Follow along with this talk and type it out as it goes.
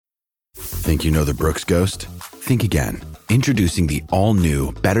Think you know the Brooks Ghost? Think again. Introducing the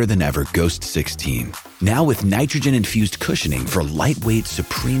all-new, better-than-ever Ghost 16. Now with nitrogen-infused cushioning for lightweight,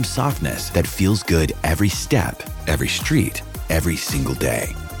 supreme softness that feels good every step, every street, every single day.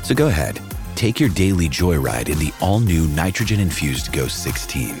 So go ahead, take your daily joyride in the all-new nitrogen-infused Ghost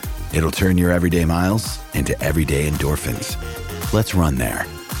 16. It'll turn your everyday miles into everyday endorphins. Let's run there.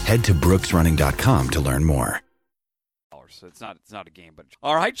 Head to brooksrunning.com to learn more. So it's not a game, but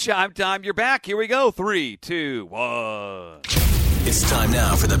all right, Chime Time, you're back. Here we go. 3, 2, 1. It's time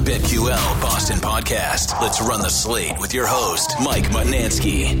now for the BetQL Boston Podcast. Let's run the slate with your host, Mike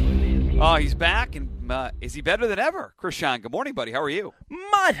Mutnansky. Oh, he's back, and is he better than ever? Krishan, good morning, buddy. How are you?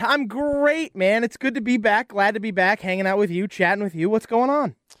 Mutt, I'm great, man. It's good to be back. Glad to be back, hanging out with you, chatting with you. What's going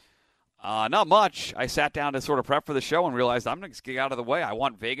on? Not much. I sat down to sort of prep for the show and realized I'm going to get out of the way. I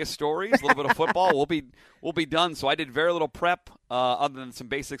want Vegas stories, a little bit of football. We'll be done. So I did very little prep other than some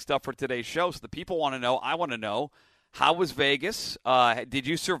basic stuff for today's show. So the people want to know. I want to know, how was Vegas? Did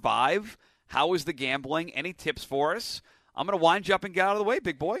you survive? How was the gambling? Any tips for us? I'm going to wind you up and get out of the way,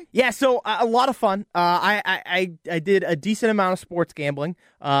 big boy. Yeah, so a lot of fun. I did a decent amount of sports gambling.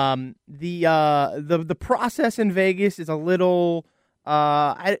 The process in Vegas is a little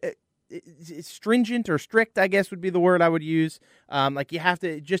stringent or strict, I guess would be the word I would use. Like you have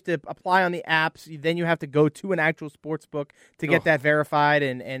to just to apply on the apps, then you have to go to an actual sports book to get that verified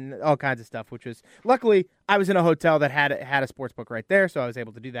and all kinds of stuff, which is luckily I was in a hotel that had a sports book right there, so I was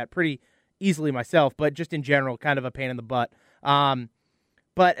able to do that pretty easily myself, but just in general, kind of a pain in the butt.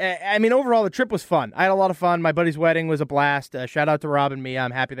 But, I mean, overall, the trip was fun. I had a lot of fun. My buddy's wedding was a blast. Shout out to Rob and Mia.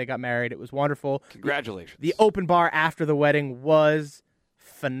 I'm happy they got married. It was wonderful. Congratulations. The open bar after the wedding was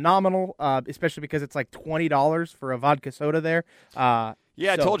phenomenal, especially because it's like $20 for a vodka soda there. I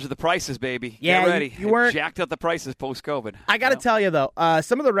told you the prices, baby. Yeah, get ready. You weren't jacked up the prices post-COVID. I got to tell you, though,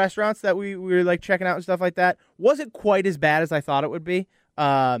 some of the restaurants that we were like checking out and stuff like that wasn't quite as bad as I thought it would be,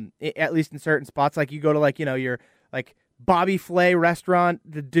 at least in certain spots. Like you go to like, you know, your like Bobby Flay restaurant,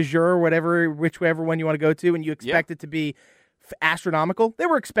 the de jour, whichever one you want to go to, and you expect it to be astronomical. They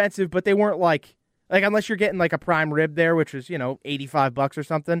were expensive, but they weren't like unless you're getting like a prime rib there, which is, you know, $85 or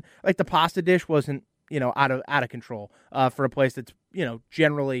something. Like the pasta dish wasn't, you know, out of control for a place that's, you know,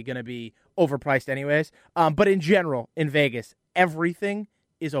 generally going to be overpriced anyways. But in general, in Vegas, everything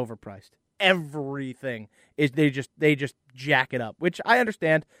is overpriced. Everything is they just jack it up, which I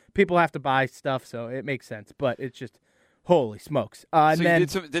understand. People have to buy stuff, so it makes sense. But it's just holy smokes. So you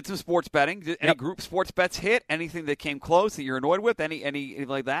did some sports betting. Did any group sports bets hit? Anything that came close that you're annoyed with? Anything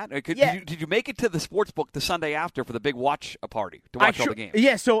like that? Did you make it to the sports book the Sunday after for the big watch party to watch all the games?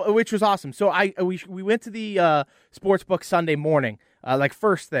 Yeah, so which was awesome. So we went to the sports book Sunday morning, like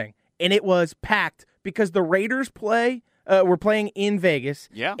first thing, and it was packed because the Raiders were playing in Vegas.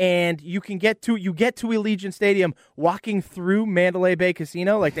 Yeah. And you get to Allegiant Stadium walking through Mandalay Bay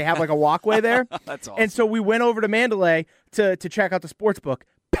Casino. Like they have like a walkway there. That's awesome. And so we went over to Mandalay to check out the sports book.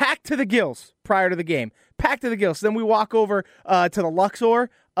 Packed to the gills prior to the game. Packed to the gills. So then we walk over to the Luxor.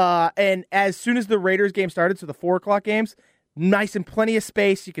 And as soon as the Raiders game started, so the 4 o'clock games, nice and plenty of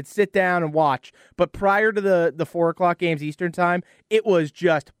space. You could sit down and watch. But prior to the 4 o'clock games Eastern time, it was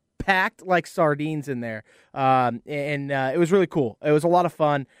just packed like sardines in there, and it was really cool. It was a lot of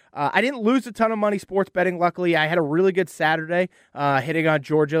fun. I didn't lose a ton of money sports betting, luckily. I had a really good Saturday, hitting on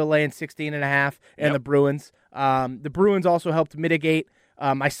Georgia, laying 16.5, and the Bruins. The Bruins also helped mitigate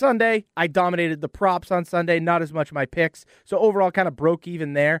my Sunday. I dominated the props on Sunday, not as much my picks, so overall kind of broke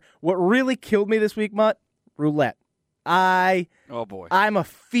even there. What really killed me this week, Mutt? Roulette. I'm a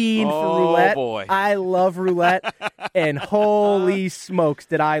fiend for roulette. Oh, boy. I love roulette, and holy smokes,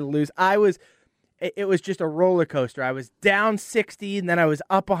 did I lose. It was just a roller coaster. I was down 60, and then I was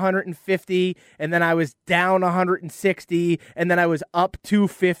up 150, and then I was down 160, and then I was up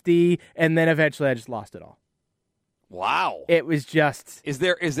 250, and then eventually I just lost it all. Wow. It was just... Is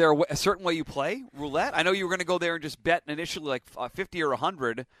there a certain way you play roulette? I know you were going to go there and just bet initially like 50 or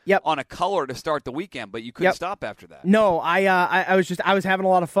 100 on a color to start the weekend, but you couldn't stop after that. No, I was having a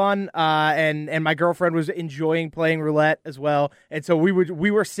lot of fun, and my girlfriend was enjoying playing roulette as well, and so we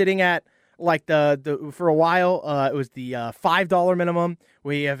were sitting at like the for a while. It was the $5 minimum.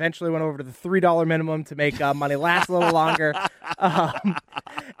 We eventually went over to the $3 minimum to make money last a little longer,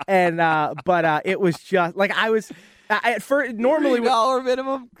 but it was just like I was. Normally $3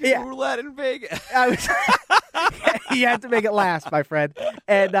 minimum roulette in Vegas. You have to make it last, my friend.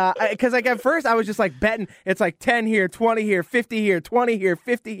 And because like at first I was just like betting, it's like 10 here, 20 here, 50 here, 20 here,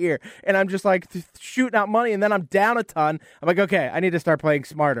 50 here, and I'm just like shooting out money, and then I'm down a ton. I'm like, okay, I need to start playing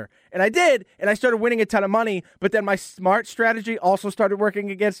smarter, and I did, and I started winning a ton of money. But then my smart strategy also started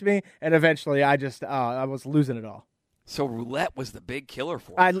working against me, and eventually I just I was losing it all. So roulette was the big killer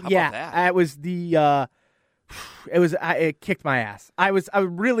for you. How about that? It was the. It kicked my ass. I was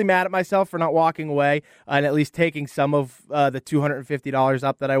really mad at myself for not walking away and at least taking some of the $250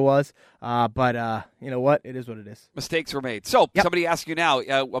 up that I was. But you know what? It is what it is. Mistakes were made. So somebody asks you now,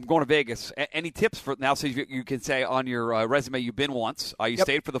 I'm going to Vegas. Any tips for now? So you can say on your resume you've been once. You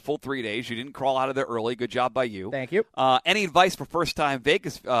stayed for the full 3 days. You didn't crawl out of there early. Good job by you. Thank you. Any advice for first-time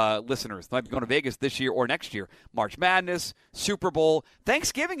Vegas listeners that might be going to Vegas this year or next year? March Madness, Super Bowl.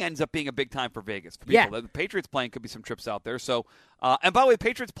 Thanksgiving ends up being a big time for Vegas. For people. Yeah. The Patriots playing could be some trips out there. So, and by the way, the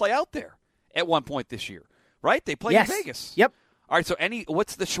Patriots play out there at one point this year, right? They play in Vegas. Yep. All right. So,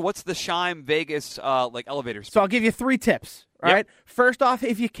 what's the Shime Vegas like elevator speed? So I'll give you 3 tips. All right. First off,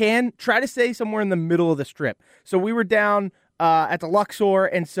 if you can, try to stay somewhere in the middle of the strip. So we were down at the Luxor,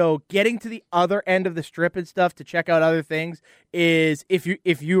 and so getting to the other end of the strip and stuff to check out other things is if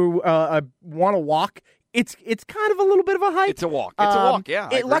you want to walk. It's kind of a little bit of a hike. It's a walk. It's a walk, yeah.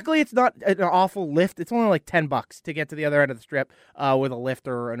 Luckily, it's not an awful lift. It's only like $10 to get to the other end of the strip with a Lyft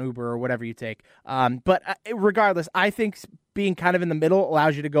or an Uber or whatever you take. But regardless, I think being kind of in the middle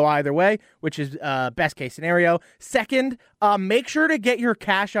allows you to go either way, which is best case scenario. Second, make sure to get your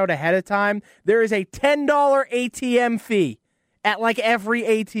cash out ahead of time. There is a $10 ATM fee at like every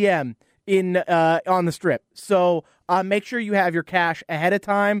ATM on the strip. So make sure you have your cash ahead of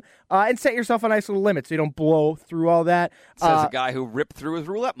time and set yourself a nice little limit so you don't blow through all that. Says a guy who ripped through his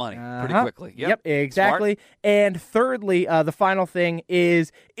roulette money pretty quickly. Yep, exactly. Smart. And thirdly, the final thing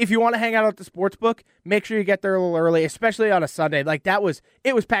is if you want to hang out at the sports book, make sure you get there a little early, especially on a Sunday. Like it was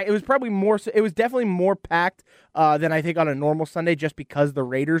packed. It was probably it was definitely more packed than I think on a normal Sunday just because the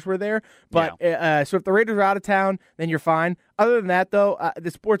Raiders were there. But so if the Raiders are out of town, then you're fine. Other than that, though,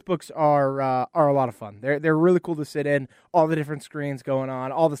 the sports books are a lot of fun. They're really cool to sit in. All the different screens going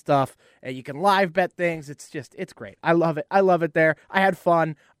on, all the stuff. You can live bet things. It's great. I love it. I love it there. I had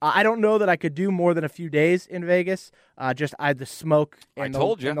fun. I don't know that I could do more than a few days in Vegas. The smoke and the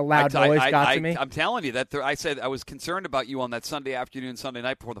loud noise got to me. I'm telling you that I said I was concerned about you on that Sunday afternoon, Sunday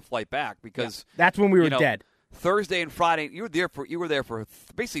night before the flight back because that's when we were dead. Thursday and Friday, you were there for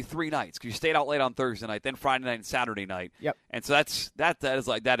basically 3 nights because you stayed out late on Thursday night, then Friday night and Saturday night. Yep. And so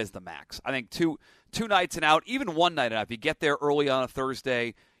that is the max. I think two nights and out, even one night and out. If you get there early on a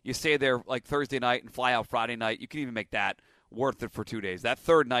Thursday, you stay there like Thursday night and fly out Friday night. You can even make that worth it for 2 days. That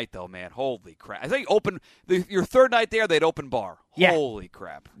third night, though, man, holy crap! I think your third night there, they'd open bar. Yeah. Holy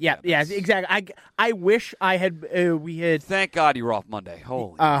crap! Yeah, exactly. I wish I had. We had. Thank God you were off Monday.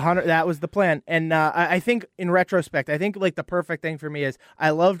 Holy. Hunter, that was the plan, and I think in retrospect, I think like the perfect thing for me is I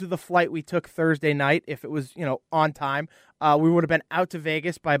loved the flight we took Thursday night. If it was on time, we would have been out to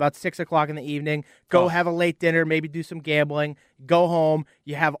Vegas by about 6:00 in the evening. Go have a late dinner, maybe do some gambling, go home.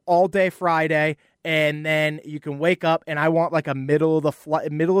 You have all day Friday. And then you can wake up, and I want like a middle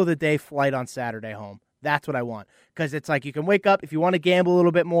of the day flight on Saturday home. That's what I want because it's like you can wake up if you want to gamble a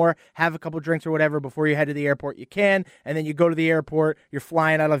little bit more, have a couple drinks or whatever before you head to the airport. You can, and then you go to the airport. You're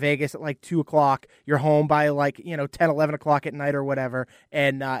flying out of Vegas at like 2:00. You're home by like 10, 11 o'clock at night or whatever,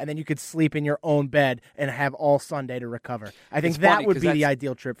 and then you could sleep in your own bed and have all Sunday to recover. I think that would be the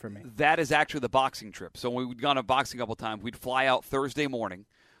ideal trip for me. That is actually the boxing trip. So when we'd gone to boxing a couple times, we'd fly out Thursday morning.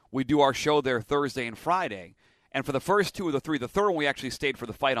 We do our show there Thursday and Friday. And for the first 2 of the 3, the third one we actually stayed for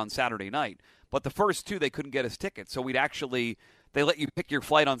the fight on Saturday night. But the first 2, they couldn't get us tickets. So they let you pick your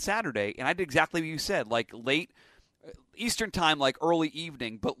flight on Saturday. And I did exactly what you said, like late Eastern time, like early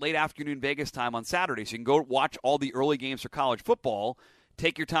evening, but late afternoon Vegas time on Saturday. So you can go watch all the early games for college football,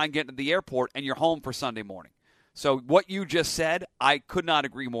 take your time getting to the airport, and you're home for Sunday morning. So what you just said, I could not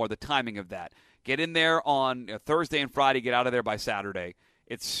agree more, the timing of that. Get in there on Thursday and Friday, get out of there by Saturday.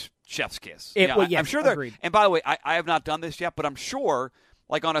 It's chef's kiss. I'm sure they're. Agreed. And by the way, I have not done this yet, but I'm sure,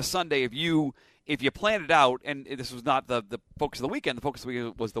 like on a Sunday, if you plan it out, and this was not the focus of the weekend, the focus of the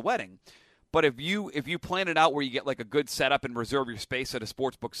weekend was the wedding. But if you plan it out where you get like a good setup and reserve your space at a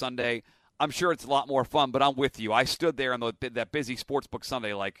sportsbook Sunday, I'm sure it's a lot more fun. But I'm with you. I stood there on that busy sportsbook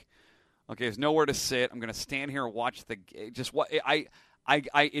Sunday, like, okay, there's nowhere to sit. I'm going to stand here and watch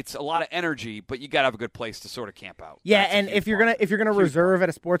it's a lot of energy, but you got to have a good place to sort of camp out. Yeah, and if you're gonna reserve at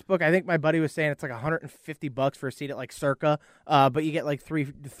a sports book, I think my buddy was saying it's like $150 for a seat at like Circa, but you get like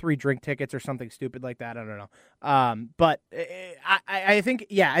three drink tickets or something stupid like that. I don't know. But I think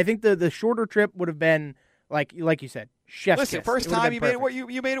the shorter trip would have been Like you said, chef's Listen, kiss. first It would've time been you made it perfect.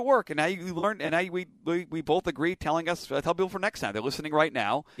 work, you made it work, and now you learned, and now we both agree, telling us, tell people for next time. They're listening right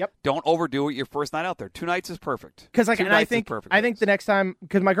now. Yep. Don't overdo it your first night out there. 2 nights is perfect. Because Two and I nights is think perfect, I think the next time,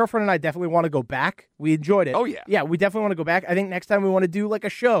 because my girlfriend and I definitely want to go back. We enjoyed it. Oh, yeah. Yeah, we definitely want to go back. I think next time we want to do like a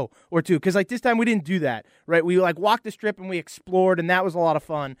show or two, because like this time we didn't do that, right? We like walked the strip and we explored, and that was a lot of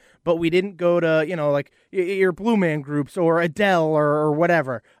fun. But we didn't go to like your Blue Man Groups or Adele or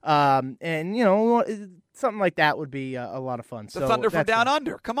whatever. And something like that would be a lot of fun. The Thunder from that's Down fun.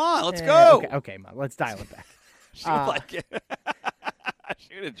 Under. Come on, let's go. Okay, Ma, let's dial it back. She would like it.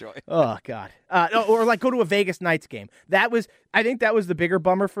 She would enjoy it. Oh God! Or like go to a Vegas Knights game. I think that was the bigger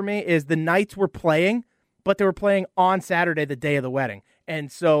bummer for me is the Knights were playing, but they were playing on Saturday, the day of the wedding,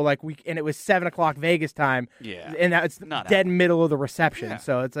 and so it was 7:00 Vegas time. Yeah. and that's Not dead happening. middle of the reception, Yeah.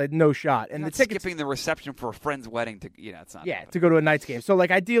 so it's like no shot. And Not the tickets, skipping the reception for a friend's wedding it's not. yeah, happening. to go to a Knights game. So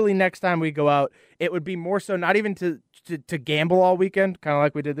like ideally, next time we go out, it would be more so not even to gamble all weekend, kind of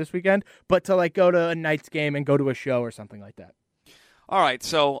like we did this weekend, but to like go to a Knights game and go to a show or something like that. All right,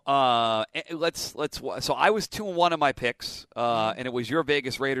 so let's. So I was 2-1 in my picks, and it was your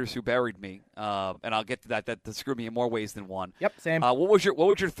Vegas Raiders who buried me. And I'll get to that. That screwed me in more ways than one. Yep, same. What was your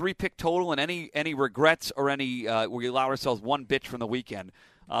 3-pick total, and any regrets or any? We allowed ourselves one bitch from the weekend.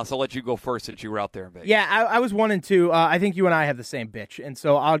 So I'll let you go first since you were out there in Vegas. Yeah, I was 1 and 2. I think you and I have the same bitch, and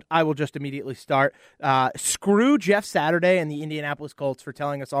so I will just immediately start. Screw Jeff Saturday and the Indianapolis Colts for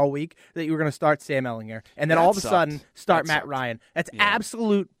telling us all week that you were going to start Sam Ellinger, and then That all of a sucked. sudden start That Matt sucked. Ryan. That's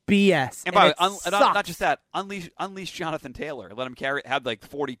absolute BS. And by the it way, not sucks. just that, unleash Jonathan Taylor. Let him have like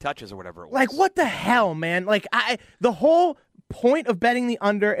 40 touches or whatever it was. Like, what the hell, man? Like, the whole point of betting the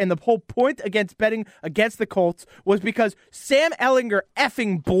under and the whole point against betting against the Colts was because Sam Ellinger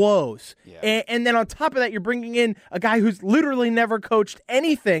effing blows. Yeah. And then on top of that, you're bringing in a guy who's literally never coached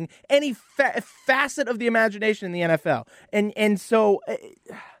anything, any facet of the imagination in the NFL. And so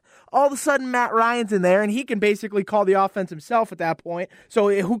all of a sudden, Matt Ryan's in there, and he can basically call the offense himself at that point. So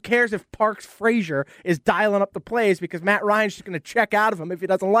who cares if Parks Frazier is dialing up the plays because Matt Ryan's just going to check out of him if he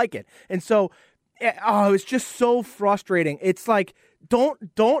doesn't like it. And so, it's just so frustrating. It's like, don't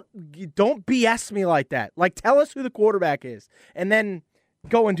BS me like that. Like, tell us who the quarterback is, and then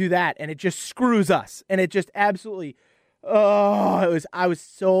go and do that, and it just screws us. And it just absolutely, I was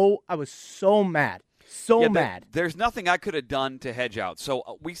so mad. So mad. There's nothing I could have done to hedge out.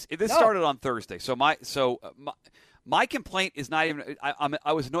 So this started on Thursday. So my complaint is not even.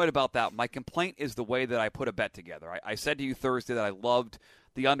 I was annoyed about that. My complaint is the way that I put a bet together. I said to you Thursday that I loved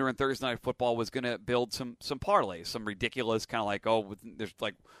the under in Thursday Night Football, was going to build some parlays, some ridiculous kind of like, there's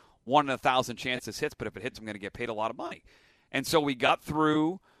like 1 in 1,000 chance this hits, but if it hits, I'm going to get paid a lot of money. And so we got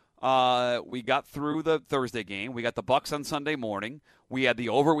through. We got through the Thursday game. We got the Bucs on Sunday morning. We had the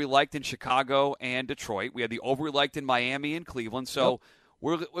over we liked in Chicago and Detroit. We had the over we liked in Miami and Cleveland. So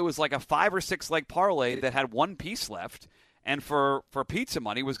it was like a 5 or 6 leg parlay that had one piece left, and for pizza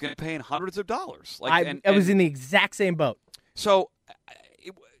money was going to pay in hundreds of dollars. I was in the exact same boat. So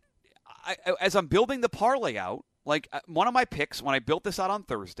as I'm building the parlay out, like one of my picks when I built this out on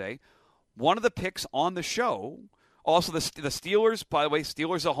Thursday, one of the picks on the show. Also, the Steelers, by the way,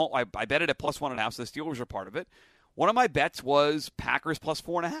 Steelers at home. I bet it at +1.5, so the Steelers are part of it. One of my bets was Packers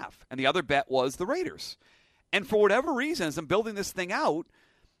 +4.5, and the other bet was the Raiders. And for whatever reason, as I'm building this thing out,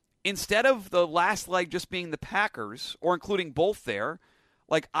 instead of the last leg just being the Packers, or including both there,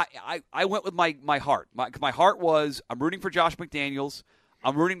 like I went with my heart. My heart was, I'm rooting for Josh McDaniels.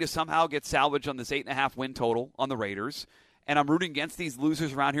 I'm rooting to somehow get salvage on this 8.5 win total on the Raiders. And I'm rooting against these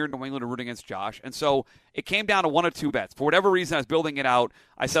losers around here in New England and rooting against Josh. And so it came down to 1 or 2 bets. For whatever reason, I was building it out.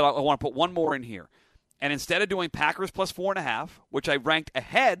 I said, I want to put one more in here. And instead of doing Packers +4.5, which I ranked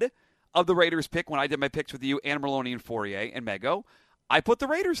ahead of the Raiders pick when I did my picks with you, Anna Merloni and Fourier and Mego, I put the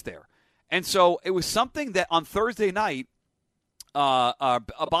Raiders there. And so it was something that on Thursday night,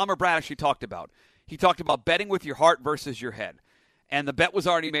 Bomber Brad actually talked about. He talked about betting with your heart versus your head. And the bet was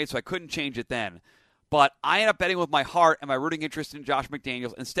already made, so I couldn't change it then. But I ended up betting with my heart and my rooting interest in Josh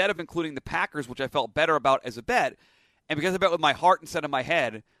McDaniels instead of including the Packers, which I felt better about as a bet. And because I bet with my heart instead of my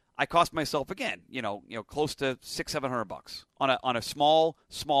head, I cost myself again, close to $600-700 on a small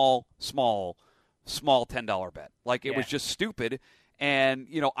 $10 bet. Like it was just stupid, and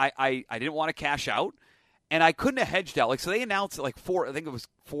I didn't want to cash out, and I couldn't have hedged out. Like so, they announced it like 4. I think it was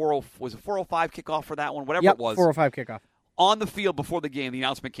 4:05 kickoff for that one, whatever it was. 4:05 kickoff. On the field before the game, the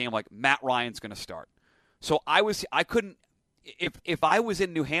announcement came like Matt Ryan's going to start. So I couldn't, if I was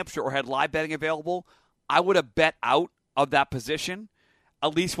in New Hampshire or had live betting available, I would have bet out of that position,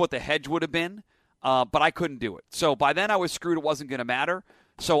 at least what the hedge would have been, but I couldn't do it. So by then I was screwed. It wasn't going to matter.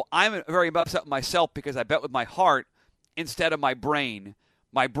 So I'm very upset with myself because I bet with my heart instead of my brain.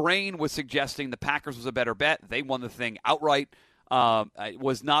 My brain was suggesting the Packers was a better bet. They won the thing outright. It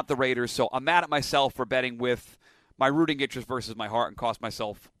was not the Raiders. So I'm mad at myself for betting with my rooting interest versus my heart and cost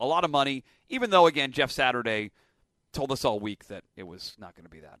myself a lot of money, even though, again, Jeff Saturday told us all week that it was not going to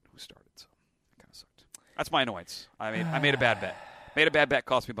be that who started. So it kind of sucked. That's my annoyance. I made a bad bet. Made a bad bet,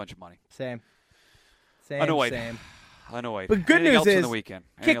 cost me a bunch of money. Same. Annoyed. But good Anything news else is, in the weekend?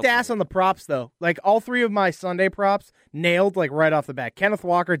 kicked ass on the props, though. Like, all three of my Sunday props nailed, like, right off the bat. Kenneth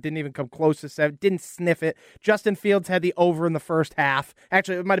Walker didn't even come close to 7, didn't sniff it. Justin Fields had the over in the first half.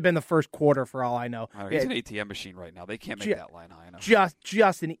 Actually, it might have been the first quarter for all I know. He's an ATM machine right now. They can't make that line high enough.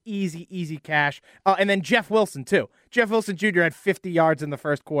 Just an easy cash. And then Jeff Wilson, too. Jeff Wilson Jr. had 50 yards in the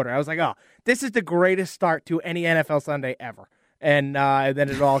first quarter. I was like, oh, this is the greatest start to any NFL Sunday ever. And then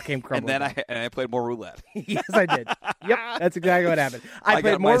it all came crumbling. And then I played more roulette. Yes, I did. Yep, that's exactly what happened. I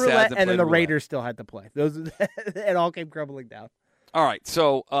played more roulette, and then the Raiders still had to play. It all came crumbling down. All right,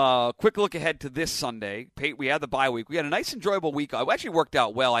 so quick look ahead to this Sunday. We had the bye week. We had a nice, enjoyable week. It actually worked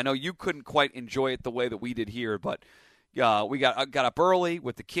out well. I know you couldn't quite enjoy it the way that we did here, but we got up early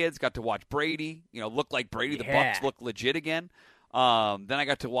with the kids, got to watch Brady. Looked like Brady. The Bucs looked legit again. Then I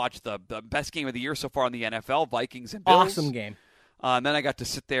got to watch the best game of the year so far in the NFL, Vikings and Bills. Awesome game. And then I got to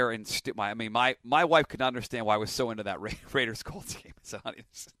sit there and my wife could not understand why I was so into that Raiders Colts game. So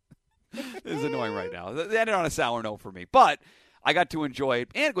this is annoying right now. They ended on a sour note for me, but I got to enjoy it,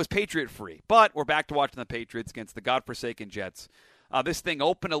 and it was Patriot free. But we're back to watching the Patriots against the godforsaken Jets. This thing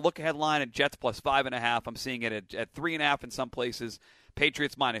opened a look-ahead line at Jets plus 5.5. I'm seeing it at 3.5 in some places.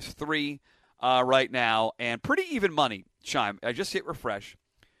 Patriots minus 3 right now, and pretty even money. Chime. I just hit refresh.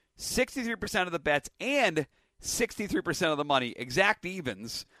 63% of the bets and 63% of the money, exact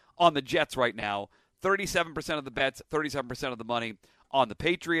evens on the Jets right now. 37% of the bets, 37% of the money on the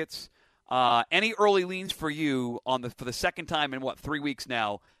Patriots. Any early leans for you for the second time in 3 weeks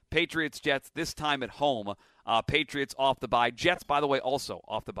now? Patriots, Jets, this time at home. Patriots off the bye. Jets, by the way, also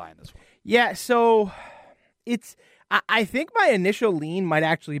off the bye in this one. Yeah, so I think my initial lean might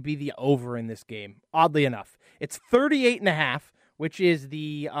actually be the over in this game, oddly enough. It's 38.5, which is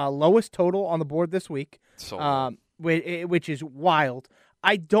the lowest total on the board this week. Which is wild.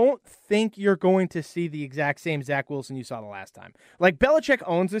 I don't think you're going to see the exact same Zach Wilson you saw the last time. Like, Belichick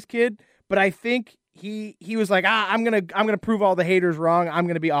owns this kid, but I think he was like, I'm gonna prove all the haters wrong. I'm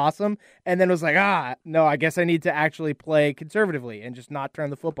gonna be awesome, and then was like, no, I guess I need to actually play conservatively and just not turn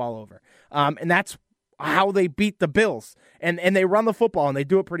the football over. And that's how they beat the Bills, and they run the football and they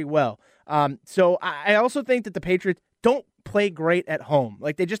do it pretty well. So I also think that the Patriots don't play great at home.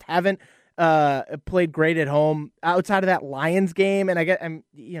 Like, they just haven't played great at home outside of that Lions game, and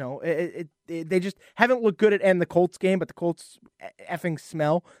they just haven't looked good at the Colts game. But the Colts effing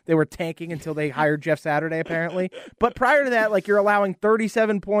smell. They were tanking until they hired Jeff Saturday, apparently. But prior to that, like, you're allowing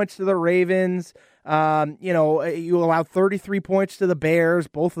 37 points to the Ravens. You allowed 33 points to the Bears.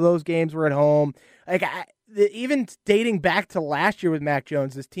 Both of those games were at home. Like, even dating back to last year with Mac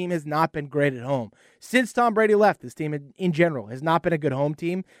Jones, this team has not been great at home. Since Tom Brady left, this team in general has not been a good home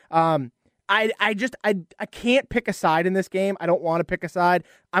team. I can't pick a side in this game. I don't want to pick a side.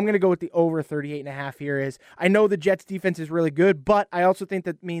 I'm going to go with the over 38.5 here. I know the Jets defense is really good, but I also think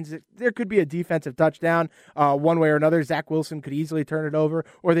that means that there could be a defensive touchdown one way or another. Zach Wilson could easily turn it over,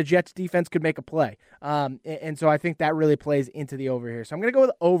 or the Jets defense could make a play. And so I think that really plays into the over here. So I'm going to go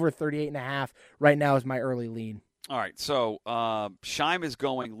with over 38.5 right now as my early lean. All right, so Scheim is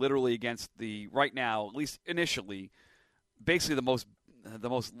going literally against right now, at least initially, basically one of the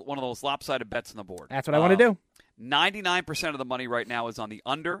most lopsided bets on the board. That's what I want to do. 99% of the money right now is on the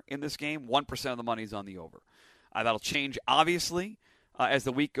under in this game. 1% of the money is on the over. That'll change, obviously, as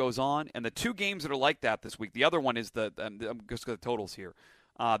the week goes on. And the two games that are like that this week, the other one is I'm just going to totals here.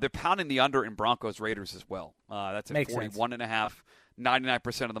 They're pounding the under in Broncos-Raiders as well. That's at 41.5,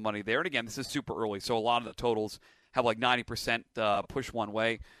 99% of the money there. And again, this is super early, so a lot of the totals have like 90% push one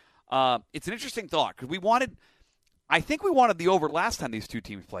way. It's an interesting thought because I think we wanted the over last time these two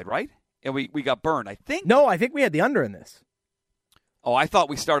teams played, right? And we got burned, I think. No, I think we had the under in this. Oh, I thought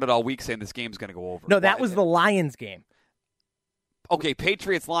we started all week saying this game's going to go over. No, that was the Lions game. Okay,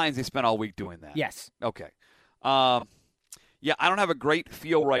 Patriots-Lions, they spent all week doing that. Yes. Okay. Yeah, I don't have a great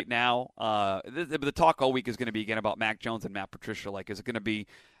feel right now. The talk all week is going to be, again, about Mac Jones and Matt Patricia. Like, is it going to be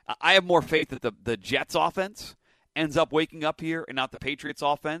 – I have more faith that the Jets offense ends up waking up here and not the Patriots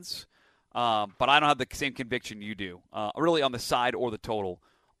offense. But I don't have the same conviction you do, really on the side or the total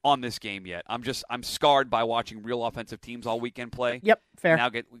on this game yet. I'm scarred by watching real offensive teams all weekend play. Yep, fair. Now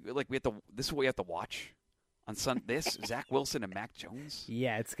this is what we have to watch. on this Zach Wilson and Mac Jones.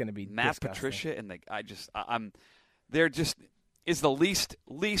 Yeah, it's going to be Matt disgusting. Patricia and they're just is the least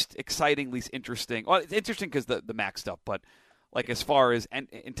exciting, least interesting. Well, it's interesting because the Mac stuff, but like as far as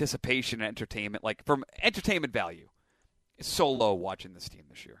anticipation and entertainment, like from entertainment value, it's so low watching this team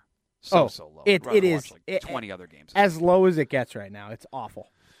this year. So low. It is like 20 other games. As low as it gets right now. It's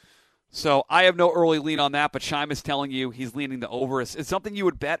awful. So I have no early lean on that, but Shime is telling you he's leaning the over. Is something you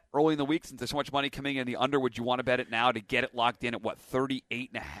would bet early in the week since there's so much money coming in the under? Would you want to bet it now to get it locked in at,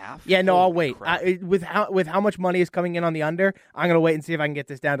 38.5? Yeah, no, Holy I'll wait. crap. With how much money is coming in on the under, I'm going to wait and see if I can get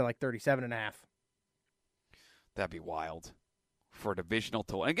this down to like 37.5. That'd be wild for a divisional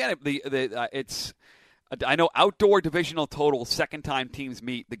total. And again, it's I know outdoor divisional total, second time teams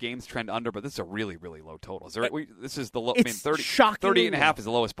meet, the games trend under, but this is a really, really low total. This is the low. I mean, 38.5 is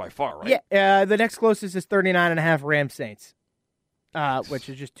the lowest by far, right? Yeah, the next closest is 39.5 Rams Saints, which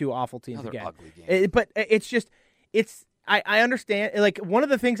is just two awful teams Another again. ugly game. But I understand. Like, one of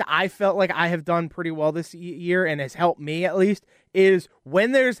the things I felt like I have done pretty well this year and has helped me at least is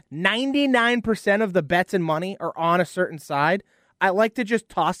when there's 99% of the bets and money are on a certain side, I like to just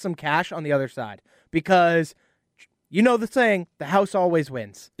toss some cash on the other side because you know the saying, the house always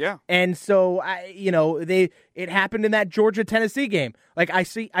wins. Yeah. And so it happened in that Georgia-Tennessee game. Like I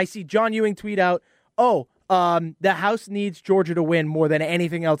see John Ewing tweet out, the house needs Georgia to win more than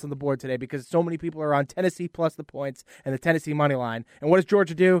anything else on the board today because so many people are on Tennessee plus the points and the Tennessee money line. And what does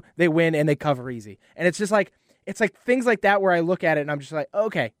Georgia do? They win and they cover easy. And it's just like things like that where I look at it and I'm just like,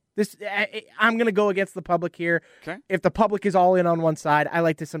 okay, I'm going to go against the public here. Okay. If the public is all in on one side, I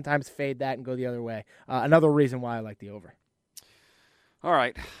like to sometimes fade that and go the other way. Another reason why I like the over. All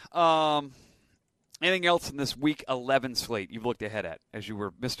right. Anything else in this Week 11 slate you've looked ahead at as you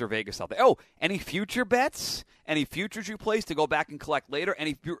were Mr. Vegas out there? Oh, any future bets? Any futures you placed to go back and collect later?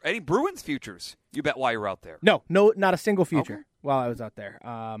 Any Bruins futures you bet while you were out there? No, not a single future. Okay. While I was out there.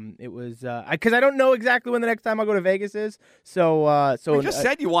 It was because I don't know exactly when the next time I'll go to Vegas is. So you just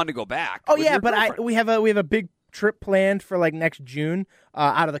said you wanted to go back. Oh with yeah, your but girlfriend. we have a big trip planned for like next June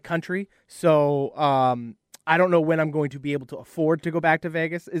out of the country. So I don't know when I'm going to be able to afford to go back to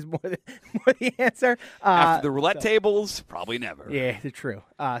Vegas. Is more the answer. After the roulette tables, probably never. Yeah, true.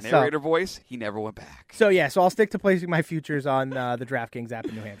 Narrator voice, he never went back. So I'll stick to placing my futures on the DraftKings app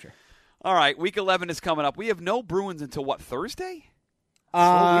in New Hampshire. All right, Week 11 is coming up. We have no Bruins until what, Thursday?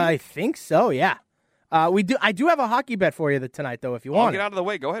 I think so. Yeah. I do have a hockey bet for you tonight, though, if you want. Get out of the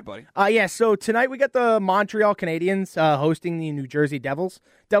way. Go ahead, buddy. So tonight we got the Montreal Canadiens hosting the New Jersey Devils.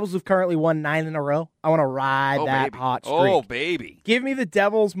 Devils have currently won 9 in a row. I want to ride that hot streak. Oh, baby. Give me the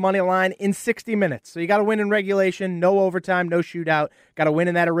Devils money line in 60 minutes. So you got to win in regulation, no overtime, no shootout. Got to win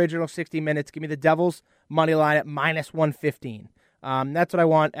in that original 60 minutes. Give me the Devils money line at -115. That's what I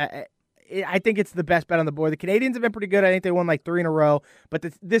want. I think it's the best bet on the board. The Canadiens have been pretty good. I think they won like 3 in a row. But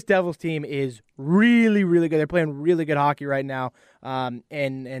this Devils team is really, really good. They're playing really good hockey right now.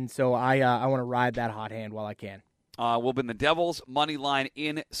 And so I want to ride that hot hand while I can. We'll be in the Devils money line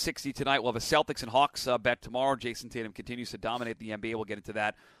in 60 tonight. We'll have a Celtics and Hawks bet tomorrow. Jason Tatum continues to dominate the NBA. We'll get into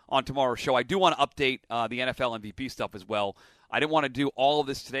that on tomorrow's show. I do want to update the NFL MVP stuff as well. I didn't want to do all of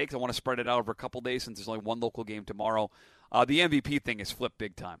this today because I want to spread it out over a couple days since there's only one local game tomorrow. The MVP thing is flipped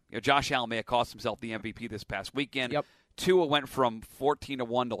big time. Josh Allen may have cost himself the MVP this past weekend. Yep. Tua went from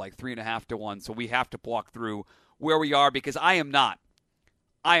 14-1 to like 3.5-1. So we have to walk through where we are because I am not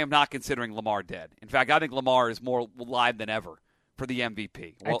considering Lamar dead. In fact, I think Lamar is more live than ever for the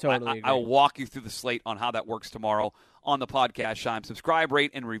MVP. I totally agree. I will walk you through the slate on how that works tomorrow on the podcast. Shime, subscribe,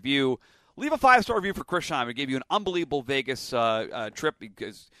 rate, and review. Leave a 5-star review for Chris Shime. We gave you an unbelievable Vegas trip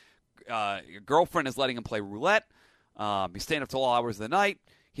because your girlfriend is letting him play roulette. He's staying up till all hours of the night.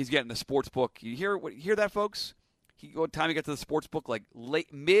 He's getting the sports book. You hear that, folks? Time he got to the sports book like late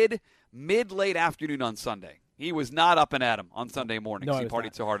afternoon on Sunday. He was not up and at him on Sunday morning. No, he partied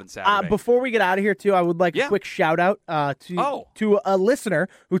not. So hard on Saturday. Before we get out of here, too, I would like a quick shout out to a listener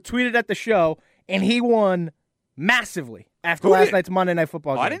who tweeted at the show, and he won massively after last night's Monday Night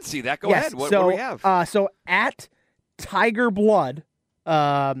Football game. I didn't see that. Go ahead. What do we have? So at Tiger Blood,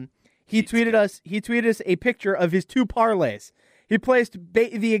 he tweeted us a picture of his 2 parlays. He placed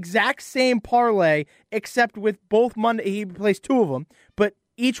the exact same parlay, except with both Monday. He placed 2 of them, but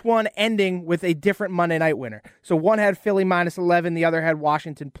each one ending with a different Monday night winner. So one had Philly -11, the other had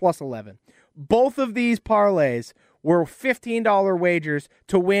Washington +11. Both of these parlays were $15 wagers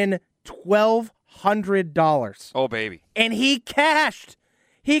to win $1,200. Oh, baby. And he cashed.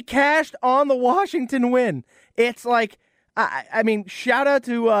 He cashed on the Washington win. It's like, I mean, shout out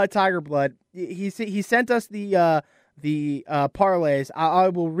to Tiger Blood. He sent us the the parlays. I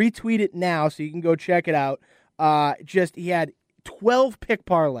will retweet it now so you can go check it out. He had 12 pick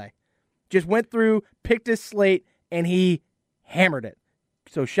parlay. Just went through, picked his slate, and he hammered it.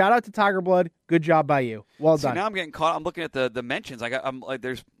 So shout out to Tiger Blood. Good job by you. Well done. Now I'm getting caught. I'm looking at the mentions. I'm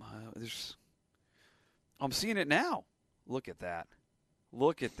seeing it now. Look at that.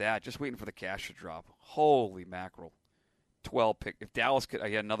 Look at that. Just waiting for the cash to drop. Holy mackerel. 12 pick. If Dallas could, I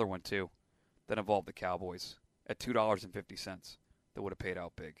had another one too that involved the Cowboys at $2.50 that would have paid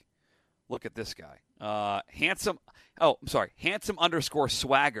out big. Look at this guy. Handsome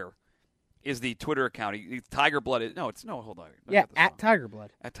 _swagger is the Twitter account. Tiger Blood is, hold on. Yeah, at Tiger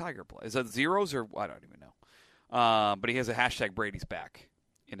Blood. At Tiger Blood. Is that zeros or I don't even know. But he has a hashtag Brady's back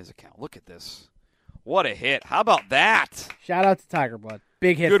in his account. Look at this. What a hit. How about that? Shout out to Tiger Blood.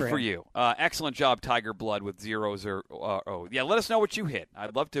 Big hit Good for for him. you. Excellent job, Tiger Blood, with zeros or yeah. Let us know what you hit.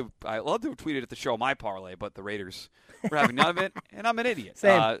 I'd love to tweet it at the show, my parlay, but the Raiders were having none of it, and I'm an idiot.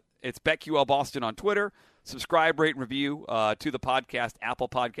 Same. It's BetQL Boston on Twitter. Subscribe, rate, and review to the podcast, Apple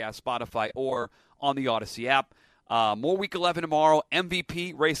Podcast, Spotify, or on the Odyssey app. More Week 11 tomorrow.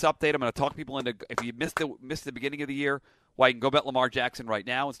 MVP race update. I'm going to talk people into, if you missed the beginning of the year, why you can go bet Lamar Jackson right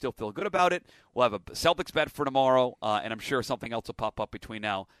now and still feel good about it. We'll have a Celtics bet for tomorrow, and I'm sure something else will pop up between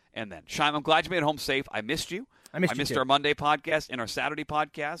now and then. Shime, I'm glad you made it home safe. I missed you. I missed our Monday podcast and our Saturday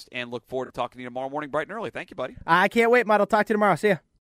podcast, and look forward to talking to you tomorrow morning bright and early. Thank you, buddy. I can't wait, Mike. I'll talk to you tomorrow. See ya.